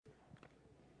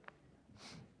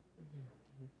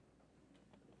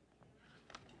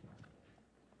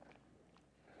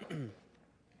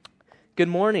Good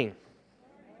morning.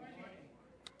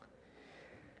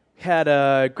 Had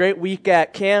a great week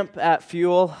at camp at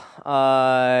Fuel.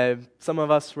 Some of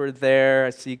us were there. I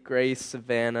see Grace,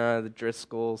 Savannah, the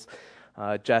Driscolls,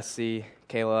 Jesse,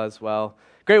 Kayla as well.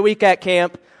 Great week at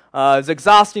camp. It was an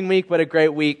exhausting week, but a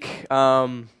great week.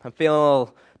 I'm feeling a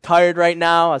little tired right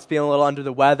now. I was feeling a little under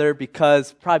the weather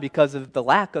probably because of the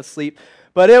lack of sleep.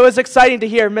 But it was exciting to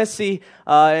hear Missy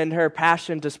and her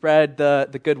passion to spread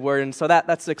the good word, and so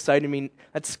that's exciting me.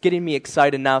 That's getting me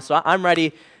excited now. So I'm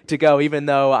ready to go, even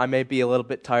though I may be a little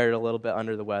bit tired, a little bit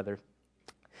under the weather.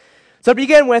 So to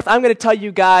begin with, I'm going to tell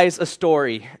you guys a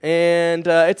story, and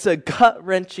it's a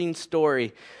gut-wrenching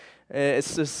story.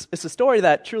 It's a story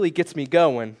that truly gets me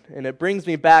going, and it brings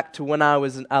me back to when I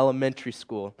was in elementary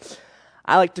school.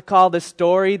 I like to call this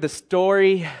story the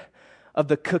story of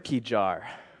the cookie jar.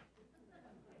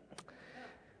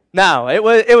 Now, it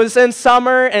was in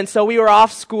summer, and so we were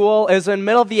off school. It was in the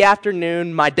middle of the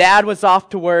afternoon. My dad was off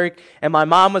to work, and my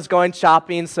mom was going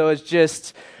shopping, so it was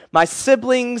just my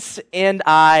siblings and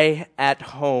I at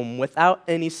home without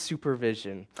any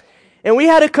supervision. And we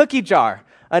had a cookie jar,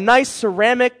 a nice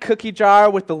ceramic cookie jar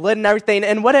with the lid and everything,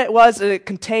 and what it was, it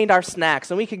contained our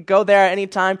snacks, and we could go there at any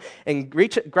time and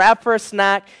grab for a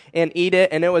snack and eat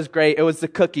it, and it was great. It was the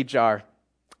cookie jar.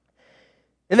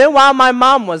 And then while my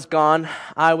mom was gone,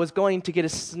 I was going to get a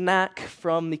snack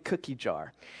from the cookie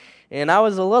jar. And I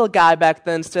was a little guy back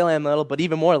then, still am little, but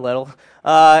even more little.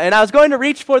 And I was going to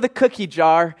reach for the cookie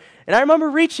jar, and I remember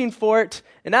reaching for it,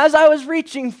 and as I was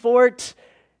reaching for it,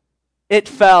 it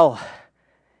fell,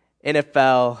 and it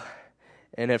fell,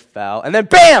 and it fell. And then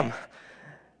bam!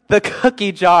 The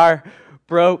cookie jar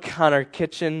broke on our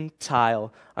kitchen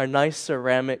tile, our nice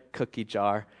ceramic cookie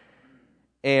jar.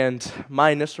 And my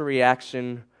initial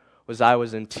reaction was I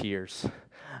was in tears.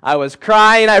 I was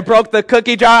crying. I broke the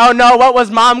cookie jar. Oh no, what was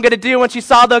Mom going to do when she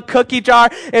saw the cookie jar?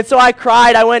 And so I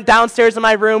cried. I went downstairs in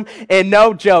my room, and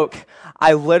no joke,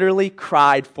 I literally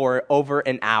cried for over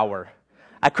an hour.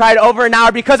 I cried over an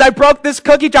hour because I broke this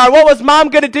cookie jar. What was Mom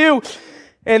going to do?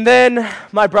 And then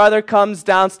my brother comes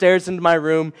downstairs into my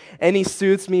room, and he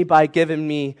soothes me by giving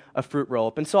me a fruit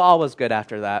roll-up. And so all was good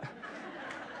after that.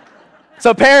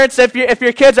 So parents, if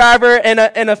your kids are ever in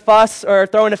a fuss or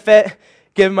throwing a fit,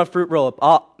 give them a fruit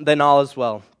roll-up. Then all is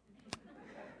well.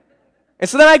 And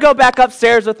so then I go back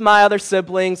upstairs with my other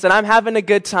siblings, and I'm having a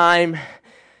good time.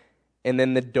 And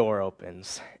then the door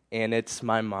opens, and it's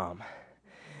my mom.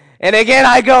 And again,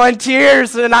 I go in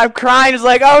tears, and I'm crying. It's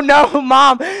like, oh no,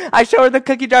 Mom. I show her the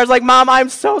cookie jar. It's like, Mom, I'm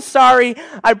so sorry.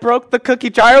 I broke the cookie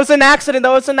jar. It was an accident,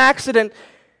 though. It was an accident.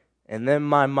 And then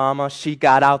my mama, she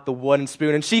got out the wooden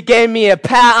spoon, and she gave me a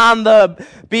pat on the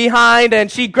behind, and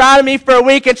she grounded me for a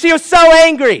week, and she was so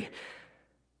angry.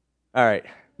 All right,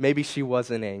 maybe she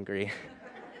wasn't angry.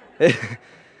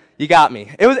 You got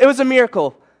me. It was a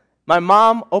miracle. My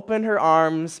mom opened her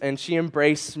arms, and she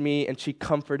embraced me, and she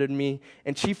comforted me,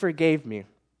 and she forgave me.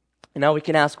 And now we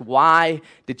can ask, why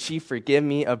did she forgive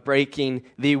me of breaking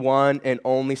the one and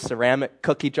only ceramic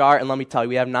cookie jar? And let me tell you,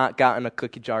 we have not gotten a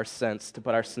cookie jar since to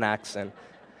put our snacks in.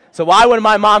 So why would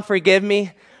my mom forgive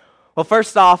me? Well,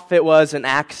 first off, it was an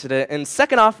accident. And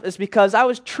second off is because I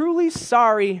was truly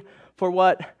sorry for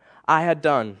what I had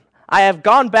done. I have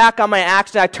gone back on my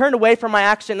accident. I turned away from my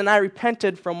accident, and I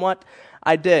repented from what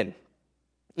I did.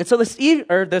 And so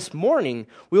this morning,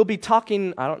 we'll be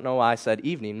talking, I don't know why I said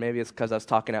evening, maybe it's because I was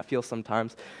talking at Fuel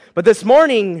sometimes, but this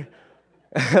morning,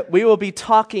 we will be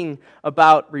talking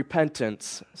about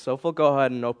repentance. So if we'll go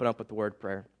ahead and open up with the word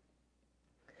prayer.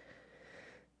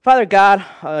 Father God,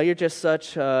 you're just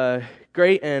such a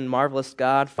great and marvelous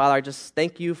God. Father, I just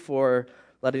thank you for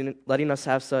letting us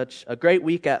have such a great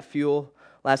week at Fuel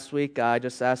last week. I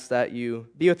just ask that you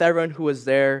be with everyone who was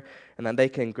there, and that they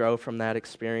can grow from that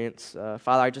experience.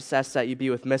 Father, I just ask that you be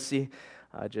with Missy.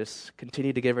 Just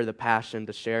continue to give her the passion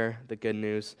to share the good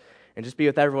news. And just be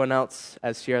with everyone else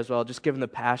as here as well. Just give them the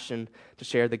passion to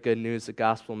share the good news, the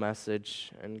gospel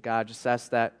message. And God, just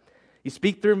ask that you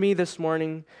speak through me this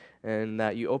morning, and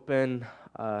that you open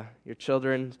your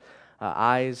children's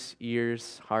eyes,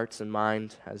 ears, hearts, and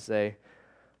mind as they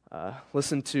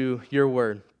listen to your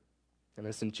word. And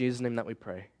it's in Jesus' name that we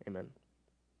pray. Amen.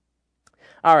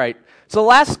 All right, so the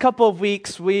last couple of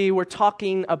weeks, we were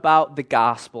talking about the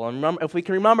gospel. And remember, if we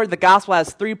can remember, the gospel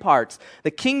has three parts: the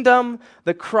kingdom,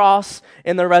 the cross,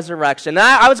 and the resurrection. And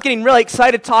I was getting really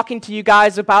excited talking to you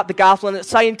guys about the gospel, and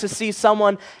exciting to see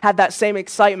someone have that same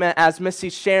excitement as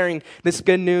Missy sharing this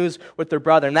good news with their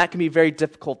brother. And that can be very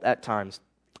difficult at times.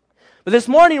 But this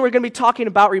morning, we're going to be talking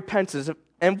about repentance.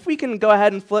 And if we can go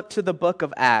ahead and flip to the book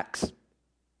of Acts.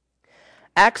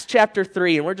 Acts chapter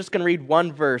 3, and we're just going to read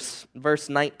one verse, verse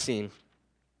 19.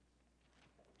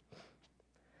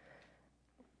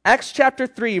 Acts chapter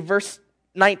 3, verse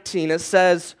 19, it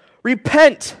says,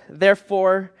 "Repent,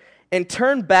 therefore, and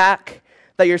turn back,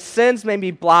 that your sins may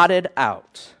be blotted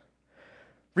out."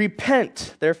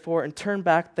 Repent, therefore, and turn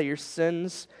back, that your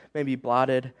sins may be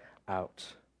blotted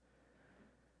out.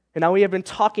 And now we have been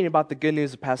talking about the good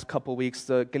news the past couple weeks,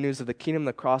 the good news of the kingdom,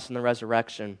 the cross, and the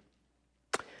resurrection.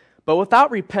 But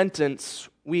without repentance,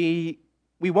 we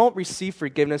won't receive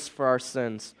forgiveness for our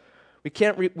sins. We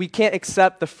can't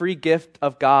accept the free gift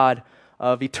of God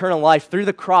of eternal life through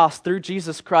the cross, through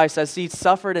Jesus Christ, as he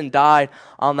suffered and died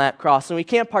on that cross. And we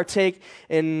can't partake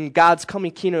in God's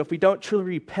coming kingdom if we don't truly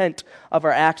repent of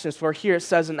our actions. For here it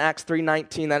says in Acts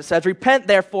 3:19 that it says, "Repent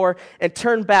therefore and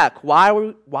turn back." Why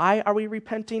are we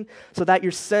repenting? So that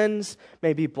your sins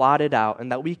may be blotted out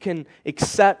and that we can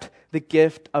accept the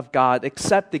gift of God,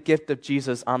 accept the gift of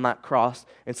Jesus on that cross.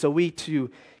 And so we too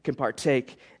can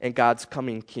partake in God's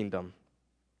coming kingdom.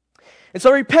 And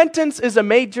so repentance is a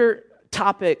major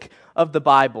topic of the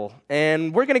Bible.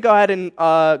 And we're going to go ahead and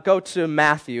go to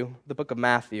Matthew, the book of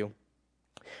Matthew.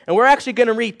 And we're actually going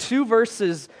to read two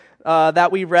verses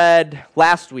that we read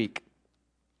last week.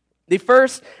 The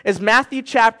first is Matthew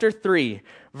chapter 3,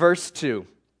 verse 2.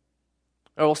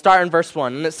 Or we'll start in verse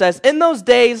 1. And it says, "In those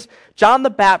days, John the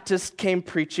Baptist came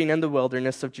preaching in the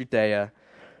wilderness of Judea.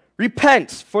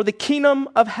 Repent, for the kingdom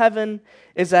of heaven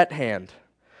is at hand."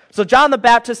 So John the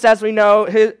Baptist, as we know,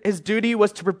 his duty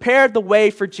was to prepare the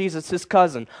way for Jesus, his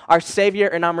cousin, our Savior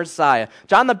and our Messiah.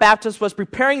 John the Baptist was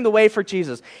preparing the way for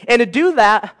Jesus. And to do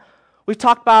that, we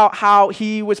talked about how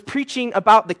he was preaching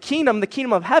about the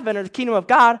kingdom of heaven or the kingdom of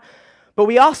God. But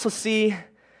we also see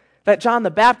that John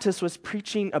the Baptist was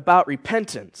preaching about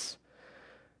repentance.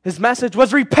 His message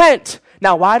was repent.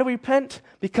 Now, why do we repent?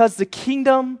 Because the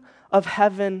kingdom of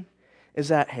heaven is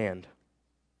at hand.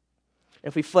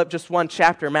 If we flip just one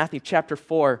chapter, Matthew chapter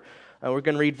 4, we're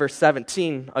going to read verse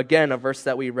 17, again, a verse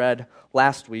that we read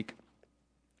last week.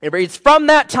 It reads, "From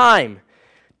that time,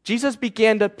 Jesus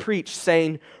began to preach,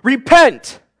 saying,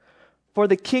 'Repent, for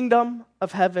the kingdom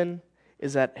of heaven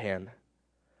is at hand.'"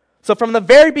 So from the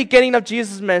very beginning of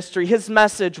Jesus' ministry, his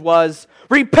message was,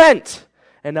 repent.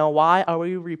 And now why are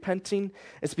we repenting?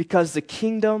 It's because the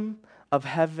kingdom of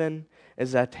heaven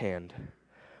is at hand.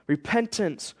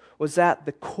 Repentance was at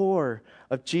the core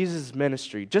of Jesus'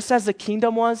 ministry. Just as the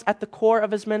kingdom was at the core of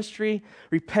his ministry,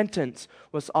 repentance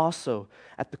was also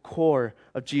at the core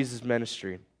of Jesus'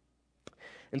 ministry.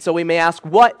 And so we may ask,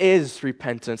 what is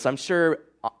repentance? I'm sure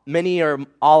many or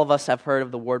all of us have heard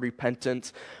of the word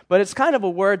repentance, but it's kind of a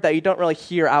word that you don't really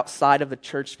hear outside of the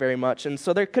church very much. And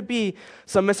so there could be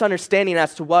some misunderstanding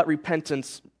as to what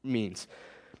repentance means.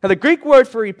 Now, the Greek word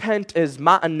for repent is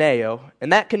metanoeo,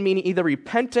 and that can mean either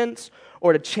repentance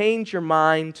or to change your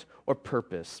mind or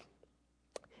purpose.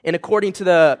 And according to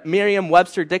the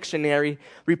Merriam-Webster dictionary,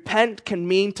 repent can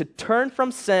mean to turn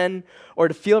from sin or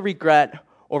to feel regret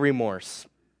or remorse.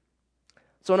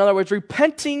 So in other words,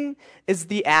 repenting is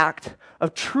the act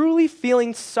of truly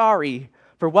feeling sorry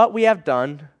for what we have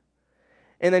done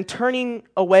and then turning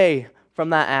away from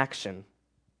that action.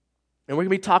 And we're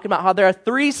going to be talking about how there are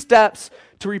 3 steps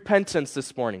to repentance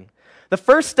this morning. The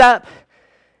first step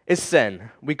is sin.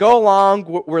 We go along,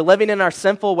 we're living in our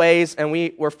sinful ways, and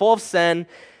we're full of sin.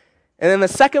 And then the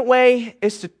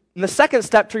second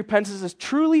step to repentance is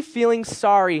truly feeling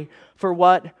sorry for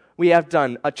what we have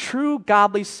done, a true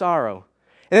godly sorrow.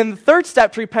 And then the third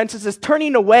step to repentance is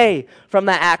turning away from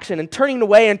that action and turning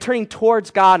away and turning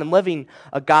towards God and living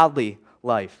a godly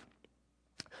life.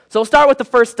 So we'll start with the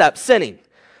first step, sinning.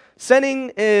 Sinning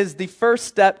is the first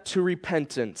step to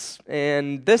repentance.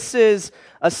 And this is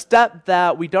a step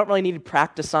that we don't really need to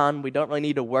practice on. We don't really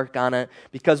need to work on it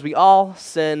because we all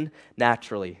sin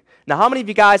naturally. Now, how many of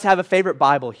you guys have a favorite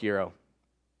Bible hero?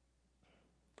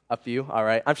 A few, all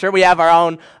right. I'm sure we have our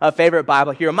own favorite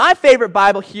Bible hero. My favorite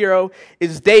Bible hero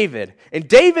is David. And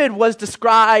David was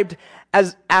described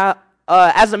as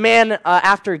a man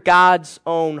after God's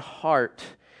own heart.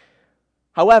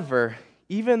 However,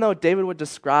 even though David was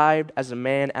described as a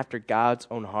man after God's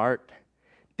own heart,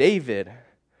 David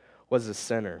was a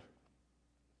sinner.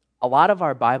 A lot of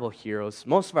our Bible heroes,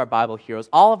 most of our Bible heroes,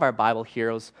 all of our Bible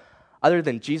heroes, other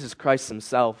than Jesus Christ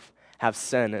himself, have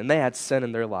sin, and they had sin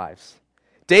in their lives.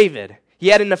 David, he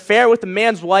had an affair with a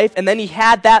man's wife, and then he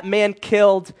had that man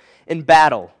killed in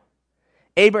battle.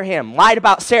 Abraham lied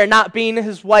about Sarah not being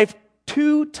his wife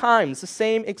 2 times, the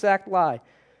same exact lie.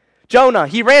 Jonah,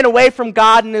 he ran away from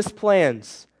God and his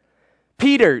plans.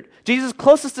 Peter, Jesus'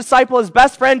 closest disciple, his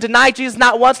best friend, denied Jesus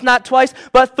not once, not twice,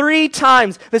 but 3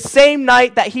 times, the same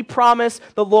night that he promised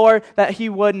the Lord that he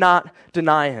would not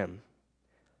deny him.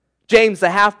 James,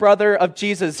 the half-brother of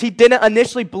Jesus, he didn't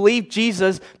initially believe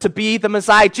Jesus to be the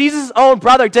Messiah. Jesus' own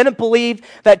brother didn't believe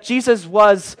that Jesus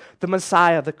was the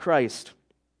Messiah, the Christ.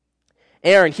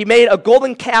 Aaron, he made a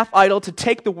golden calf idol to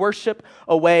take the worship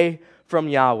away from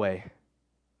Yahweh.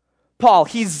 Paul,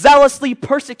 he zealously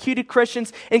persecuted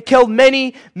Christians and killed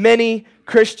many, many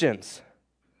Christians.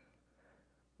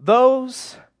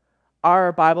 Those are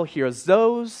our Bible heroes.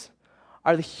 Those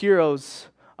are the heroes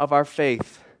of our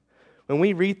faith. When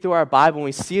we read through our Bible and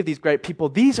we see these great people,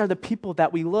 these are the people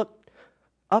that we look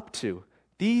up to.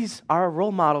 These are our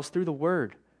role models through the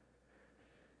Word.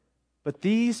 But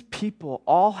these people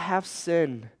all have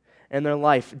sin in their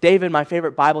life. David, my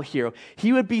favorite Bible hero,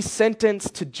 he would be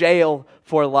sentenced to jail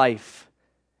for life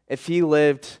if he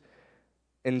lived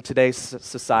in today's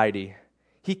society.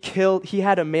 He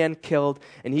had a man killed,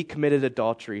 and he committed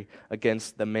adultery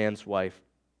against the man's wife.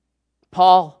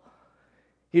 Paul,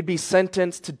 he'd be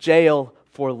sentenced to jail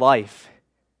for life.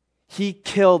 He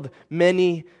killed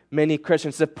many, many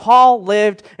Christians. If Paul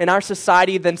lived in our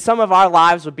society, then some of our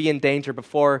lives would be in danger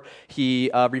before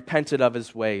he repented of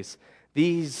his ways.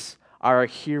 These are our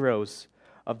heroes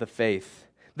of the faith.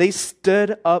 They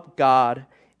stood up God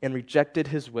and rejected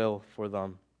his will for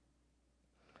them.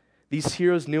 These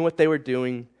heroes knew what they were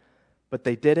doing, but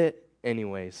they did it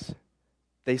anyways.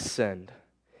 They sinned.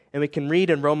 And we can read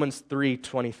in Romans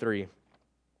 3:23,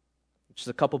 which is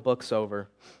a couple books over.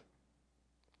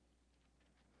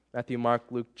 Matthew, Mark,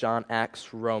 Luke, John,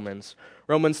 Acts, Romans.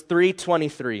 Romans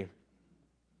 3:23.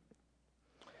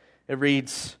 It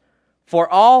reads, "For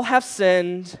all have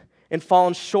sinned and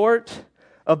fallen short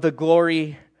of the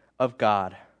glory of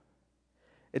God."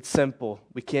 It's simple.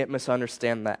 We can't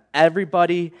misunderstand that.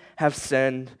 Everybody have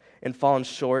sinned and fallen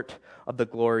short of the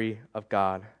glory of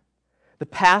God. The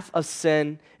path of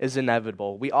sin is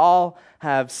inevitable. We all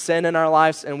have sin in our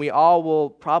lives, and we all will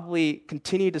probably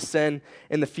continue to sin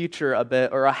in the future a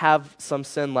bit, or have some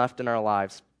sin left in our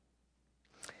lives.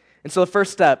 And so the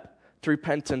first step to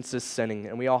repentance is sinning,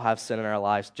 and we all have sin in our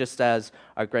lives, just as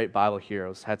our great Bible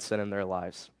heroes had sin in their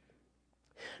lives.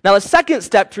 Now, the second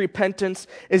step to repentance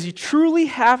is you truly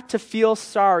have to feel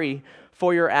sorry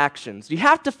for your actions. You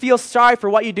have to feel sorry for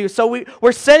what you do. So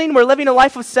we're sinning, we're living a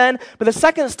life of sin, but the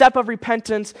second step of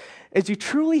repentance is you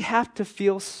truly have to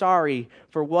feel sorry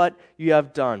for what you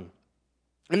have done.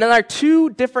 And then there are two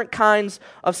different kinds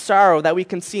of sorrow that we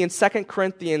can see in 2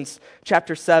 Corinthians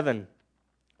chapter 7,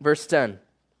 verse 10.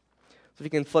 So if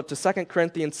you can flip to 2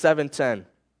 Corinthians 7:10.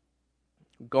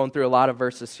 I'm going through a lot of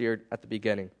verses here at the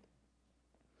beginning.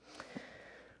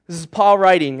 This is Paul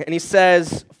writing, and he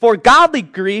says, "For godly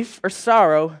grief or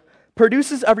sorrow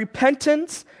produces a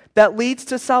repentance that leads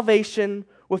to salvation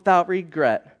without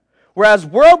regret, whereas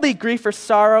worldly grief or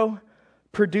sorrow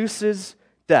produces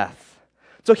death."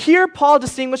 So here Paul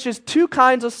distinguishes two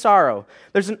kinds of sorrow.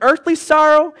 There's an earthly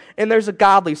sorrow and there's a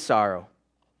godly sorrow.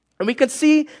 And we can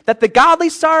see that the godly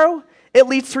sorrow, it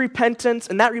leads to repentance,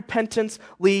 and that repentance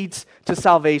leads to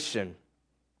salvation.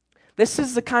 This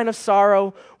is the kind of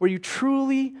sorrow where you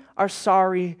truly are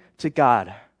sorry to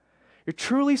God. You're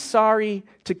truly sorry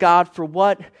to God for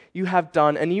what you have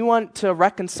done, and you want to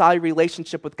reconcile your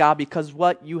relationship with God because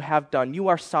what you have done. You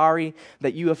are sorry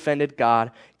that you offended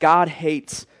God. God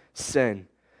hates sin.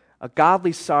 A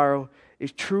godly sorrow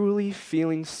is truly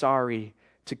feeling sorry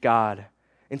to God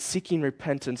and seeking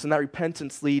repentance, and that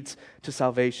repentance leads to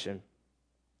salvation.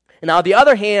 And now, on the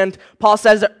other hand, Paul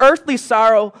says that earthly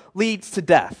sorrow leads to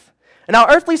death. And now,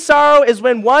 earthly sorrow is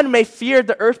when one may fear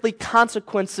the earthly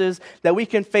consequences that we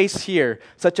can face here,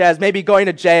 such as maybe going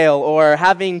to jail or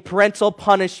having parental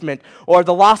punishment or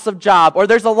the loss of job. Or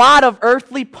there's a lot of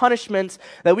earthly punishments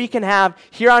that we can have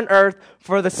here on earth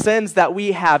for the sins that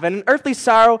we have. And an earthly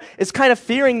sorrow is kind of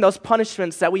fearing those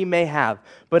punishments that we may have.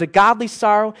 But a godly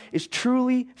sorrow is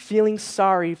truly feeling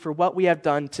sorry for what we have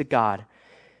done to God.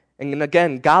 And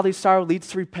again, godly sorrow leads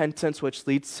to repentance, which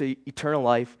leads to eternal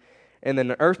life. And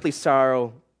then earthly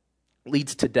sorrow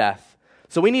leads to death.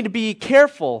 So we need to be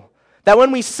careful that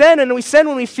when we sin, and we sin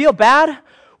when we feel bad,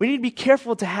 we need to be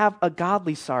careful to have a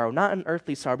godly sorrow, not an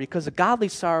earthly sorrow, because a godly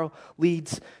sorrow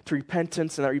leads to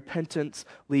repentance, and that repentance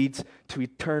leads to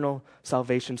eternal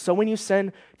salvation. So when you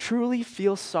sin, truly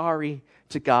feel sorry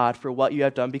to God for what you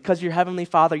have done, because your heavenly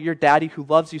Father, your daddy who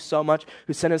loves you so much,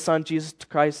 who sent his son Jesus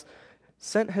Christ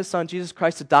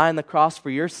to die on the cross for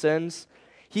your sins,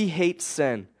 he hates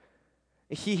sin.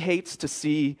 He hates to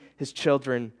see his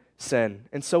children sin.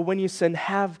 And so when you sin,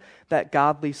 have that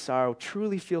godly sorrow.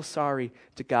 Truly feel sorry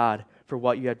to God for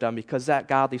what you have done, because that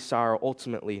godly sorrow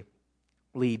ultimately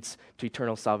leads to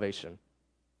eternal salvation.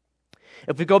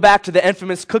 If we go back to the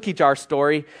infamous cookie jar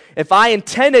story, if I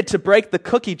intended to break the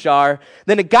cookie jar,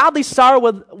 then a godly sorrow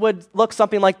would look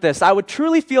something like this. I would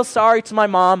truly feel sorry to my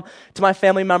mom, to my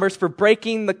family members for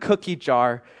breaking the cookie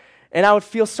jar. And I would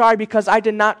feel sorry because I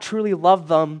did not truly love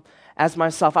them as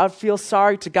myself. I would feel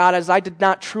sorry to God as I did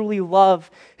not truly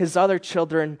love his other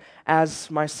children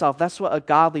as myself. That's what a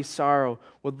godly sorrow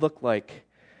would look like.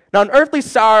 Now, an earthly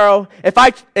sorrow, if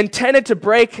I intended to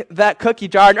break that cookie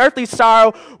jar, an earthly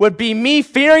sorrow would be me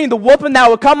fearing the whooping that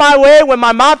would come my way when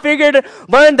my mom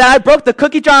learned that I broke the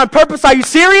cookie jar on purpose. Are you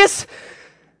serious?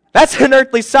 That's an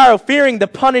earthly sorrow, fearing the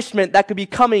punishment that could be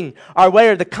coming our way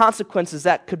or the consequences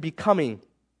that could be coming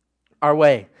our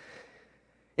way.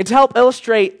 And to help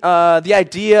illustrate the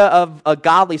idea of a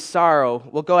godly sorrow,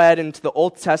 we'll go ahead into the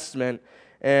Old Testament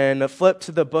and flip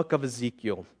to the book of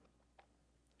Ezekiel.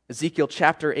 Ezekiel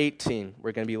chapter 18,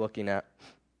 we're going to be looking at.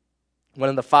 One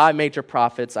of the 5 major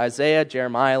prophets, Isaiah,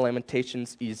 Jeremiah,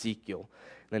 Lamentations, Ezekiel,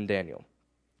 and then Daniel.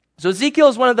 So Ezekiel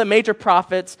is one of the major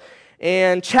prophets,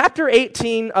 and chapter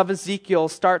 18 of Ezekiel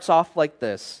starts off like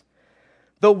this.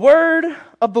 The word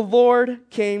of the Lord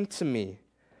came to me.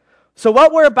 So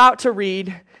what we're about to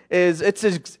read is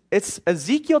it's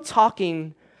Ezekiel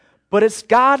talking, but it's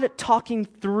God talking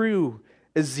through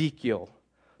Ezekiel.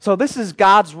 So this is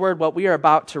God's word, what we are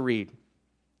about to read.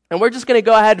 And we're just going to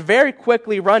go ahead very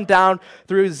quickly run down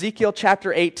through Ezekiel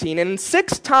chapter 18. And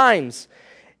 6 times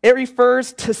it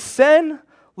refers to sin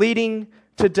leading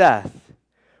to death.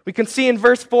 We can see in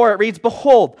verse 4, it reads,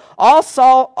 Behold, all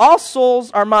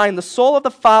souls are mine, the soul of the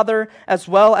Father as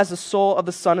well as the soul of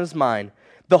the Son is mine.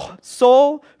 The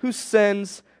soul who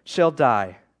sins shall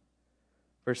die.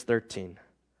 Verse 13.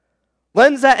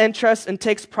 Lends that interest and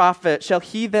takes profit, shall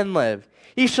he then live?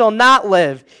 He shall not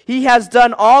live. He has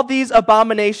done all these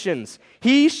abominations.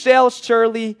 He shall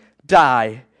surely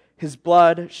die. His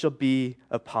blood shall be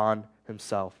upon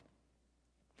himself.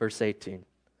 Verse 18.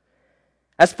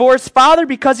 As for his father,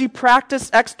 because he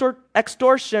practiced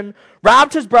extortion,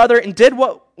 robbed his brother, and did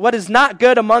what is not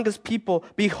good among his people,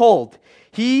 behold,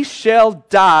 he shall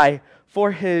die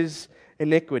for his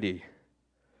iniquity.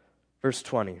 Verse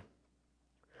 20.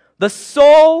 The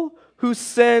soul who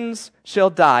sins shall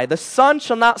die. The son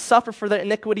shall not suffer for the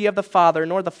iniquity of the father,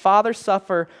 nor the father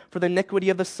suffer for the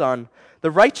iniquity of the son. The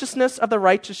righteousness of the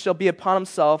righteous shall be upon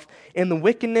himself, and the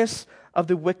wickedness of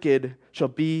the wicked shall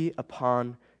be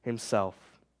upon himself.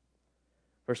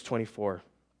 Verse 24.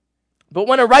 But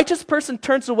when a righteous person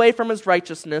turns away from his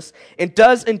righteousness and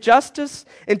does injustice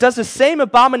and does the same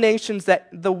abominations that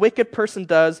the wicked person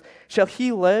does, shall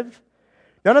he live?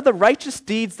 None of the righteous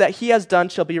deeds that he has done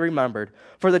shall be remembered.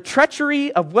 For the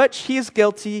treachery of which he is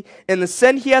guilty and the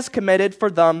sin he has committed, for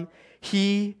them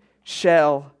he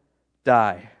shall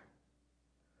die.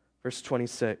 Verse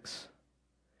 26.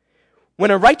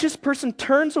 When a righteous person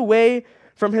turns away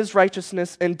from his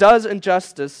righteousness and does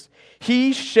injustice,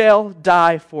 he shall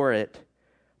die for it.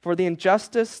 For the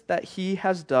injustice that he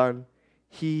has done,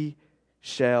 he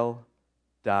shall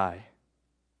die.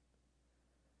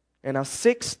 And now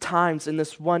 6 times in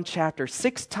this one chapter,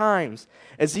 6 times,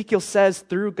 Ezekiel says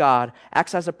through God,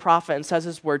 acts as a prophet and says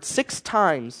his word. 6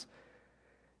 times,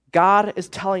 God is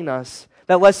telling us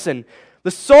that, listen,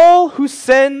 the soul who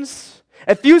sins,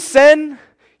 if you sin,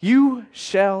 you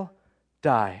shall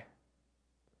die.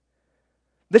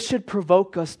 This should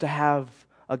provoke us to have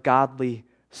a godly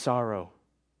sorrow.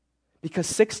 Because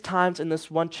 6 times in this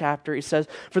one chapter, he says,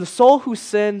 for the soul who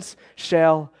sins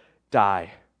shall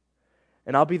die.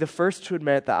 And I'll be the first to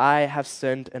admit that I have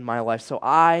sinned in my life, so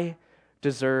I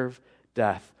deserve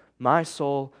death. My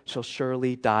soul shall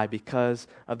surely die because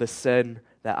of the sin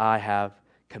that I have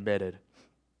committed.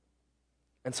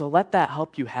 And so let that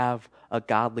help you have a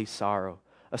godly sorrow,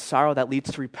 a sorrow that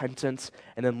leads to repentance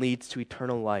and then leads to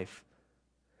eternal life.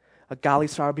 A godly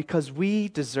sorrow because we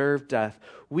deserve death.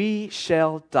 We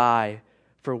shall die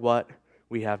for what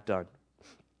we have done.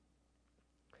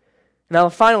 Now, the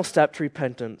final step to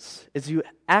repentance is you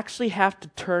actually have to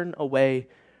turn away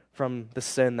from the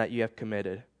sin that you have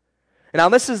committed. And now,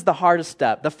 this is the hardest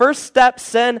step. The first step,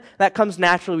 sin, that comes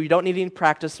naturally. We don't need any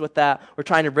practice with that. We're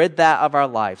trying to rid that of our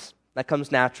lives. That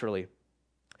comes naturally.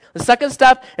 The second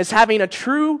step is having a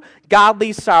true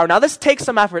godly sorrow. Now, this takes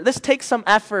some effort. This takes some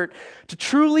effort to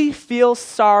truly feel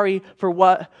sorry for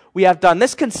what we have done.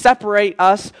 This can separate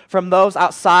us from those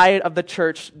outside of the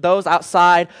church, those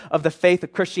outside of the faith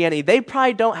of Christianity. They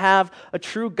probably don't have a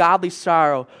true godly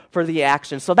sorrow for the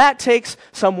action. So that takes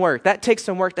some work. That takes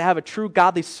some work to have a true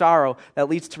godly sorrow that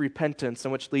leads to repentance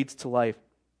and which leads to life.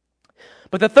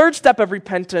 But the third step of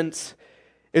repentance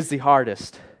is the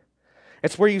hardest.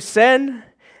 It's where you sin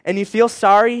and you feel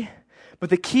sorry, but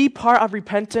the key part of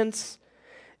repentance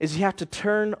is you have to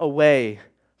turn away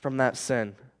from that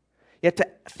sin. You have to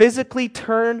physically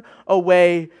turn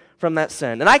away from that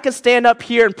sin. And I can stand up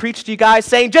here and preach to you guys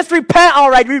saying, just repent, all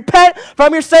right, repent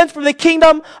from your sins, for the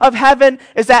kingdom of heaven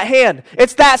is at hand.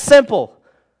 It's that simple.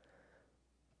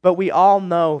 But we all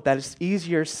know that it's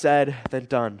easier said than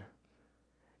done.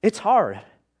 It's hard.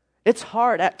 It's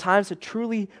hard at times to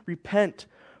truly repent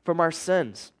from our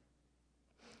sins.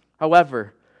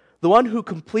 However, the one who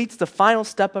completes the final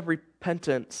step of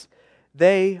repentance,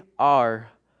 they are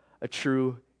a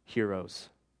true heroes.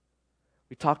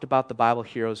 We talked about the Bible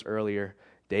heroes earlier.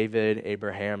 David,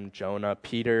 Abraham, Jonah,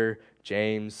 Peter,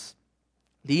 James.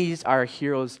 These are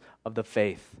heroes of the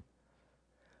faith.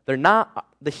 They're not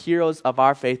the heroes of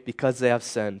our faith because they have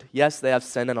sinned. Yes, they have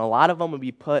sinned, and a lot of them would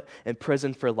be put in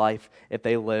prison for life if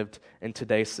they lived in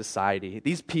today's society.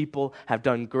 These people have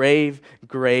done grave,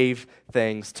 grave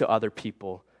things to other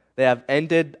people. They have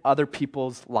ended other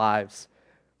people's lives.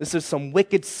 This is some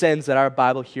wicked sins that our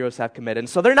Bible heroes have committed. And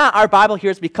so they're not our Bible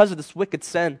heroes because of this wicked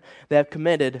sin they have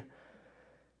committed.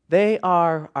 They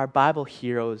are our Bible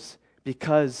heroes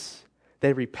because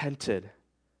they repented.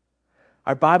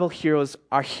 Our Bible heroes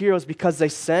are heroes because they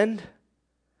sinned.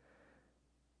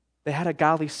 They had a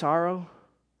godly sorrow.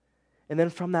 And then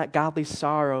from that godly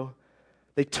sorrow,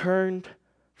 they turned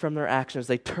from their actions.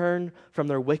 They turned from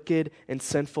their wicked and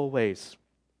sinful ways.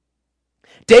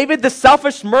 David, the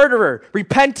selfish murderer,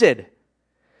 repented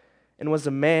and was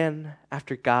a man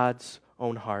after God's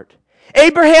own heart.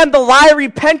 Abraham, the liar,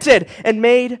 repented and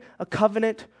made a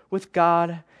covenant with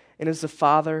God and is the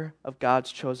father of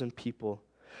God's chosen people.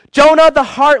 Jonah, the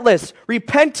heartless,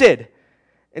 repented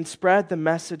and spread the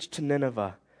message to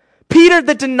Nineveh. Peter,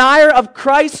 the denier of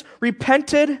Christ,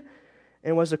 repented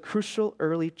and was a crucial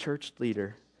early church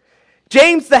leader.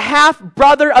 James, the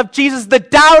half-brother of Jesus, the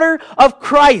doubter of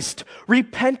Christ,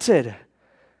 repented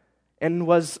and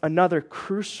was another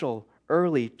crucial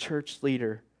early church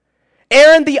leader.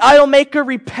 Aaron, the idol maker,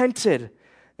 repented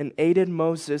and aided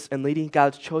Moses in leading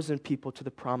God's chosen people to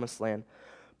the promised land.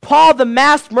 Paul, the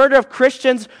mass murderer of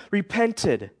Christians,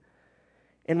 repented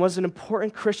and was an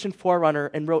important Christian forerunner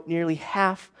and wrote nearly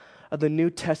half of the New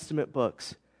Testament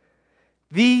books.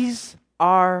 These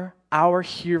are our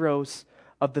heroes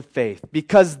of the faith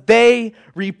because they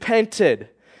repented.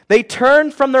 They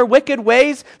turned from their wicked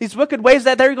ways, these wicked ways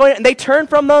that they were going, and they turned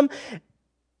from them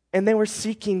and they were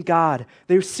seeking God.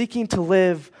 They were seeking to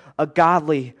live a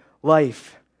godly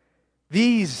life.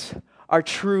 These are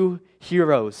true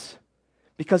heroes.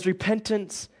 Because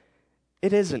repentance,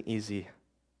 it isn't easy.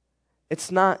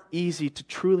 It's not easy to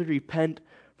truly repent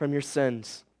from your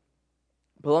sins.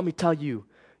 But let me tell you,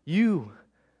 you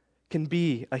can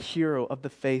be a hero of the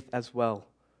faith as well.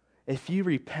 If you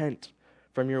repent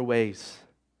from your ways.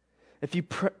 If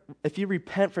you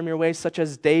repent from your ways, such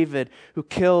as David, who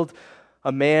killed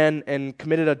a man and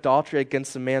committed adultery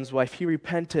against a man's wife, he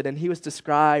repented and he was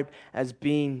described as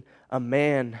being a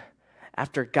man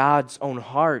after God's own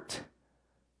heart.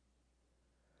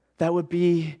 That would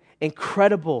be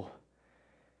incredible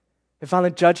if on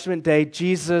the judgment day,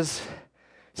 Jesus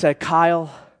said,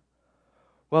 Kyle,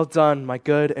 well done, my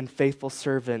good and faithful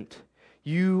servant.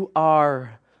 You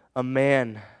are a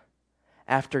man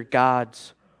after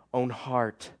God's own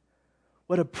heart.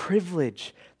 What a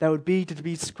privilege that would be to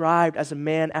be described as a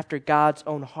man after God's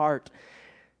own heart.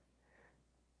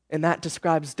 And that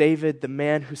describes David, the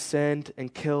man who sinned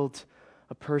and killed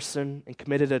a person and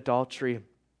committed adultery.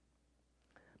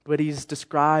 But he's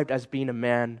described as being a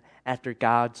man after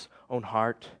God's own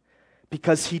heart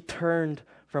because he turned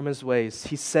from his ways.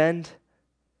 He sinned.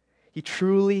 He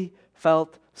truly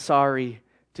felt sorry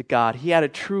to God. He had a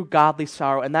true godly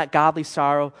sorrow, and that godly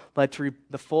sorrow led to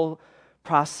the full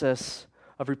process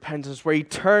of repentance where he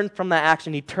turned from that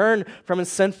action. He turned from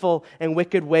his sinful and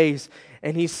wicked ways,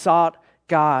 and he sought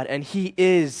God, and he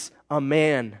is a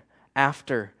man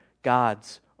after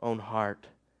God's own heart.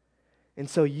 And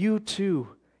so you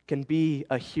too can be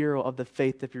a hero of the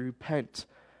faith if you repent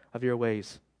of your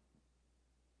ways.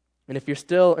 And if you're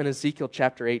still in Ezekiel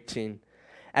chapter 18,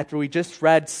 after we just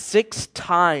read 6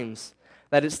 times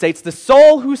that it states, the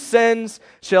soul who sins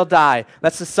shall die.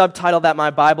 That's the subtitle that my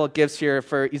Bible gives here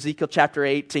for Ezekiel chapter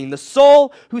 18. The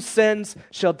soul who sins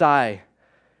shall die.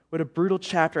 What a brutal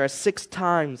chapter, as 6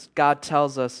 times God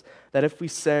tells us that if we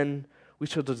sin, we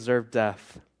shall deserve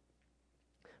death.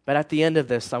 But at the end of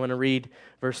this, I want to read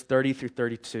verse 30 through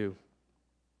 32.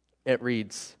 It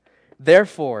reads,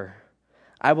 Therefore,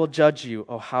 I will judge you,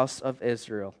 O house of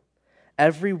Israel,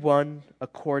 every one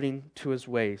according to his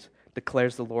ways,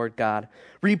 declares the Lord God.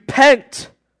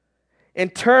 Repent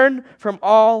and turn from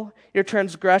all your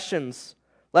transgressions,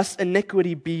 lest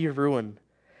iniquity be your ruin.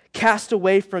 Cast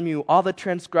away from you all the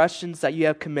transgressions that you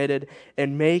have committed,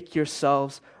 and make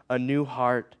yourselves a new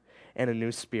heart and a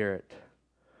new spirit.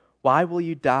 Why will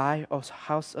you die, O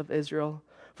house of Israel?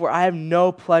 For I have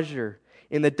no pleasure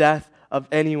in the death of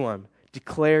anyone,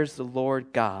 declares the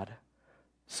Lord God.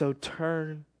 So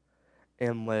turn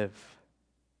and live.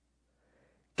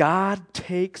 God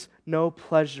takes no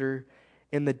pleasure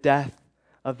in the death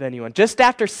of anyone. Just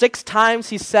after 6 times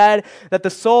he said that the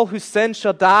soul who sins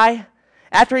shall die,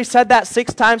 after he said that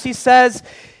 6 times, he says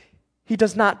he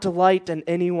does not delight in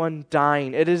anyone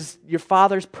dying. It is your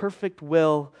Father's perfect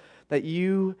will that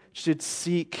you should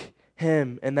seek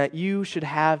him and that you should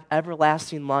have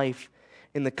everlasting life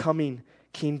in the coming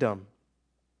kingdom.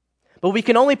 But we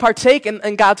can only partake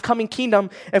in God's coming kingdom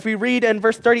if we read in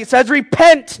verse 30, it says,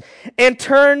 repent and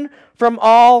turn from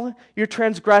all your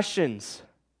transgressions.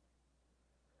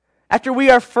 After we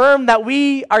affirm that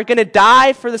we are going to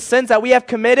die for the sins that we have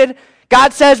committed,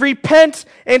 God says, repent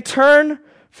and turn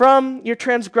from your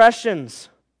transgressions.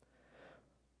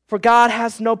 For God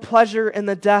has no pleasure in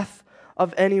the death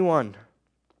of anyone.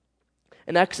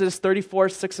 In Exodus 34,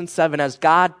 6 and 7, as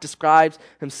God describes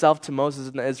himself to Moses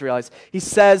and the Israelites, he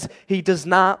says he does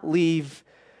not leave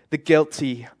the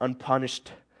guilty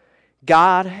unpunished.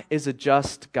 God is a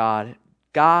just God.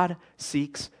 God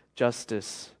seeks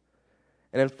justice.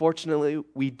 And unfortunately,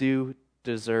 we do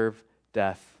deserve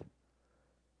death.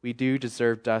 We do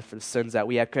deserve death for the sins that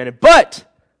we have committed.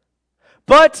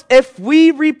 But if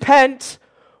we repent,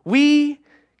 we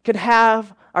can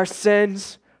have our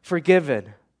sins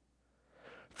forgiven.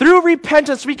 Through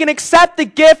repentance, we can accept the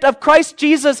gift of Christ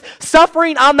Jesus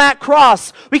suffering on that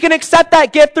cross. We can accept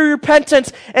that gift through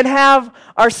repentance and have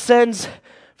our sins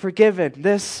forgiven.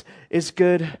 This is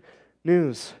good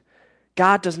news.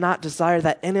 God does not desire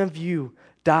that any of you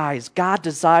dies. God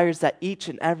desires that each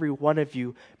and every one of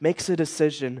you makes a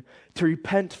decision to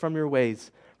repent from your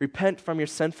ways, repent from your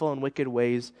sinful and wicked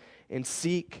ways, and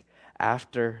seek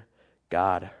after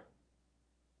God.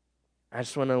 I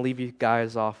just want to leave you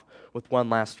guys off with one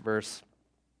last verse.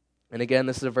 And again,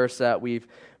 this is a verse that we've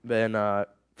been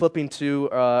flipping to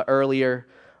earlier.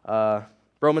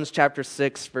 Romans chapter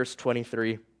 6, verse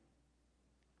 23.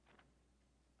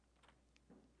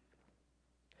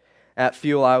 At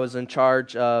Fuel, I was in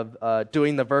charge of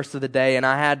doing the verse of the day, and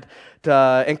I had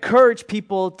to encourage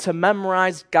people to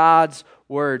memorize God's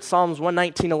word. Psalms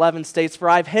 119:11 states, "For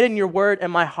I have hidden your word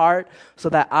in my heart so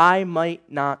that I might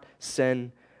not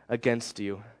sin against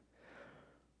you."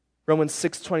 Romans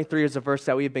 6:23 is a verse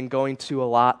that we've been going to a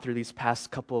lot through these past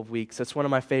couple of weeks. It's one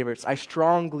of my favorites. I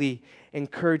strongly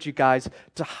encourage you guys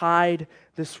to hide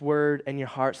this word in your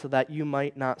heart so that you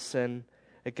might not sin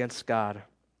against God.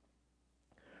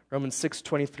 Romans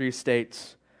 6:23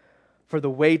 states, "For the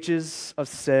wages of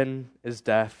sin is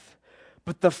death,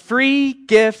 but the free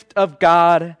gift of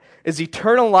God is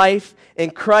eternal life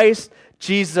in Christ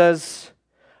Jesus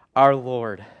our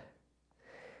Lord."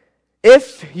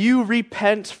 If you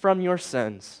repent from your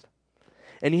sins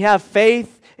and you have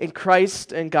faith in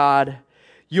Christ and God,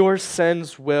 your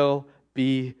sins will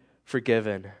be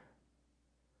forgiven.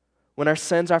 When our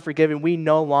sins are forgiven, we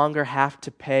no longer have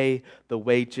to pay the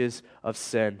wages of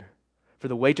sin. For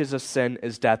the wages of sin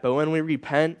is death. But when we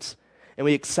repent and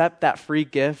we accept that free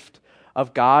gift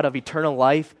of God, of eternal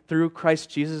life through Christ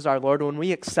Jesus our Lord, when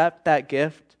we accept that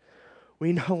gift,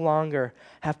 we no longer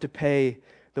have to pay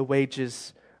the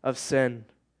wages of sin.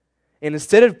 And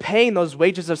instead of paying those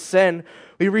wages of sin,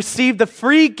 we receive the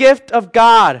free gift of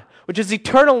God, which is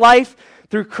eternal life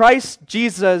through Christ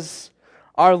Jesus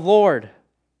our Lord.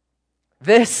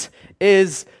 This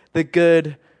is the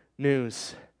good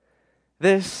news.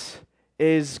 This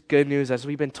is good news. As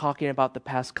we've been talking about the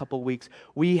past couple weeks,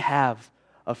 we have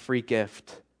a free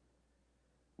gift.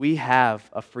 We have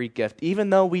a free gift.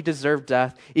 Even though we deserve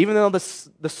death, even though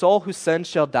the soul who sins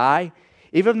shall die,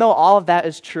 even though all of that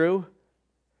is true,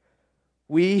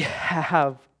 we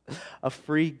have a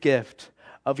free gift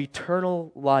of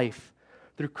eternal life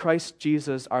through Christ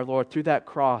Jesus our Lord, through that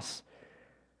cross.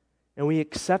 And we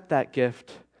accept that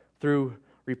gift through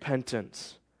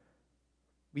repentance.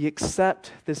 We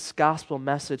accept this gospel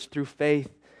message through faith,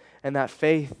 and that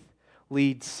faith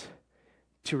leads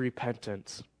to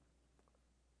repentance.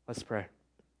 Let's pray.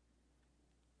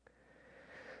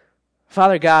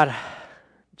 Father God,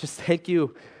 just thank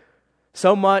you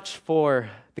so much for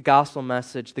the gospel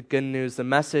message, the good news, the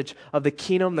message of the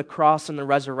kingdom, the cross, and the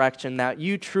resurrection, that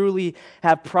you truly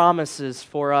have promises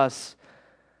for us.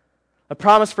 A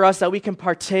promise for us that we can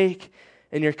partake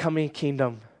in your coming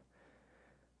kingdom.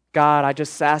 God, I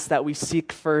just ask that we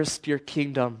seek first your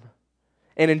kingdom.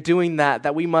 And in doing that,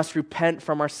 that we must repent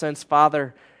from our sins.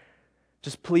 Father,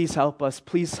 Just please help us.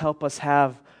 Please help us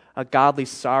have a godly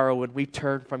sorrow when we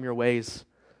turn from your ways.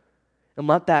 And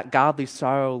let that godly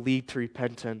sorrow lead to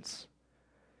repentance.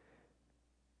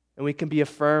 And we can be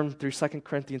affirmed through 2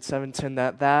 Corinthians 7:10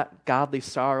 that godly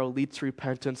sorrow leads to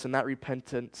repentance, and that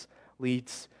repentance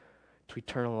leads to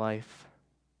eternal life.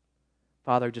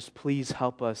 Father, just please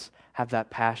help us have that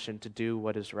passion to do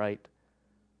what is right.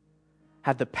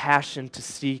 Have the passion to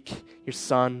seek your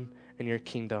Son and your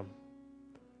kingdom.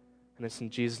 And it's in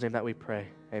Jesus' name that we pray.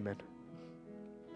 Amen.